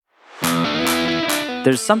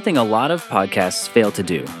There's something a lot of podcasts fail to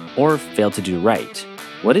do, or fail to do right.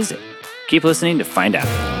 What is it? Keep listening to find out.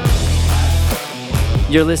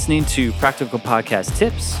 You're listening to Practical Podcast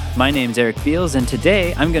Tips. My name's Eric Beals, and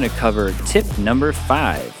today I'm going to cover tip number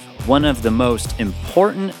 5, one of the most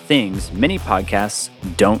important things many podcasts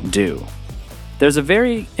don't do. There's a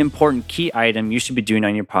very important key item you should be doing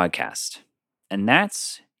on your podcast, and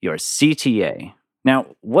that's your CTA. Now,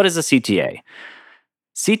 what is a CTA?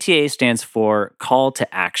 CTA stands for call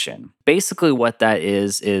to action. Basically, what that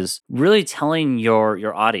is really telling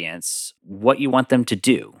your audience what you want them to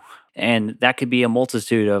do. And that could be a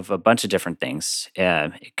multitude of a bunch of different things.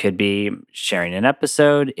 It could be sharing an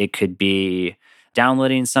episode. It could be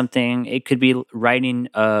downloading something. It could be writing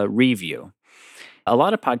a review. A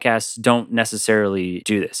lot of podcasts don't necessarily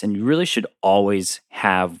do this, and you really should always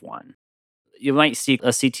have one. You might see a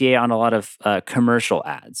CTA on a lot of commercial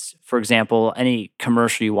ads. For example, any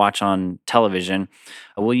commercial you watch on television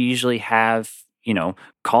will usually have,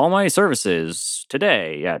 call my services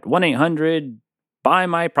today at 1-800-buy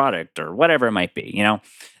my product or whatever it might be.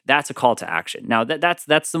 That's a call to action. Now that's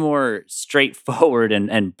the more straightforward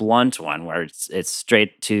and blunt one, where it's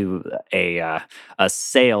straight to a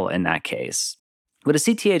sale in that case. But a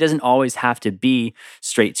CTA doesn't always have to be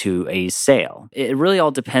straight to a sale. It really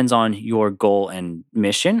all depends on your goal and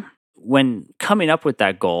mission. When coming up with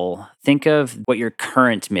that goal, think of what your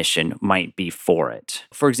current mission might be for it.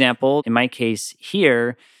 For example, in my case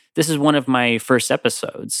here, this is one of my first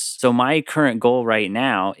episodes. So my current goal right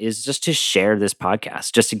now is just to share this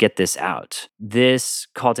podcast, just to get this out. This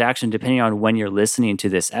call to action, depending on when you're listening to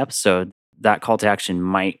this episode, that call to action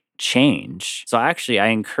might change. So actually, I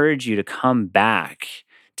encourage you to come back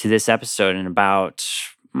to this episode in about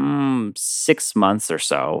 6 months or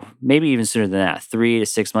so, maybe even sooner than that, 3 to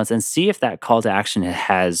 6 months, and see if that call to action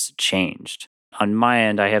has changed. On my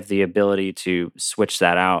end, I have the ability to switch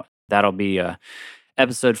that out. That'll be a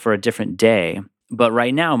episode for a different day. But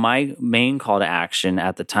right now, my main call to action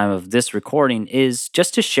at the time of this recording is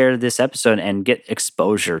just to share this episode and get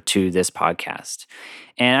exposure to this podcast.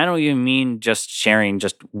 And I don't even mean just sharing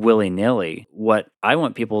just willy-nilly. What I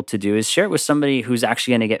want people to do is share it with somebody who's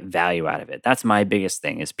actually going to get value out of it. That's my biggest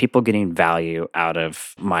thing, is people getting value out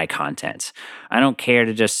of my content. I don't care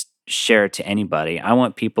to just share it to anybody. I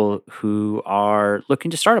want people who are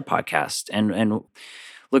looking to start a podcast and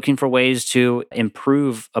looking for ways to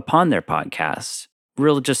improve upon their podcasts.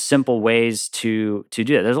 Real just simple ways to do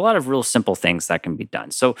it. There's a lot of real simple things that can be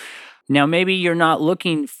done. So now maybe you're not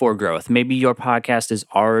looking for growth. Maybe your podcast is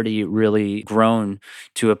already really grown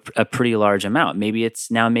to a pretty large amount. Maybe it's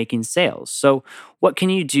now making sales. So what can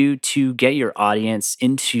you do to get your audience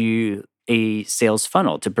into a sales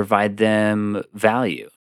funnel to provide them value?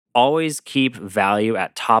 Always keep value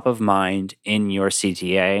at top of mind in your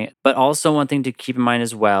CTA. But also one thing to keep in mind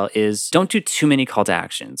as well is don't do too many call to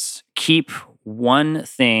actions. Keep one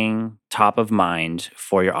thing top of mind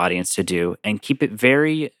for your audience to do and keep it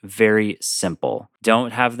very, very simple.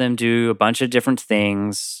 Don't have them do a bunch of different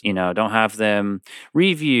things. Don't have them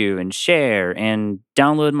review and share and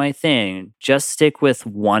download my thing. Just stick with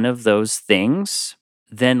one of those things.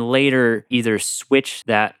 Then later, either switch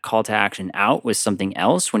that call to action out with something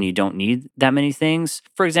else when you don't need that many things.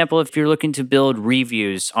 For example, if you're looking to build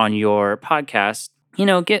reviews on your podcast,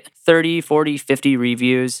 get 30, 40, 50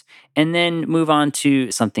 reviews and then move on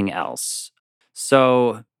to something else.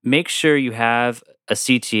 So make sure you have a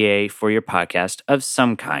CTA for your podcast of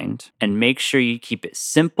some kind, and make sure you keep it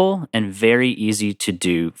simple and very easy to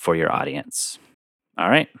do for your audience. All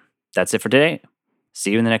right, that's it for today.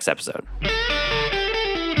 See you in the next episode.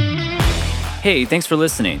 Hey, thanks for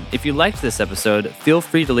listening. If you liked this episode, feel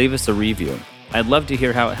free to leave us a review. I'd love to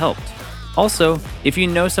hear how it helped. Also, if you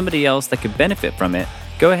know somebody else that could benefit from it,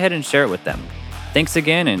 go ahead and share it with them. Thanks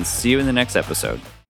again, and see you in the next episode.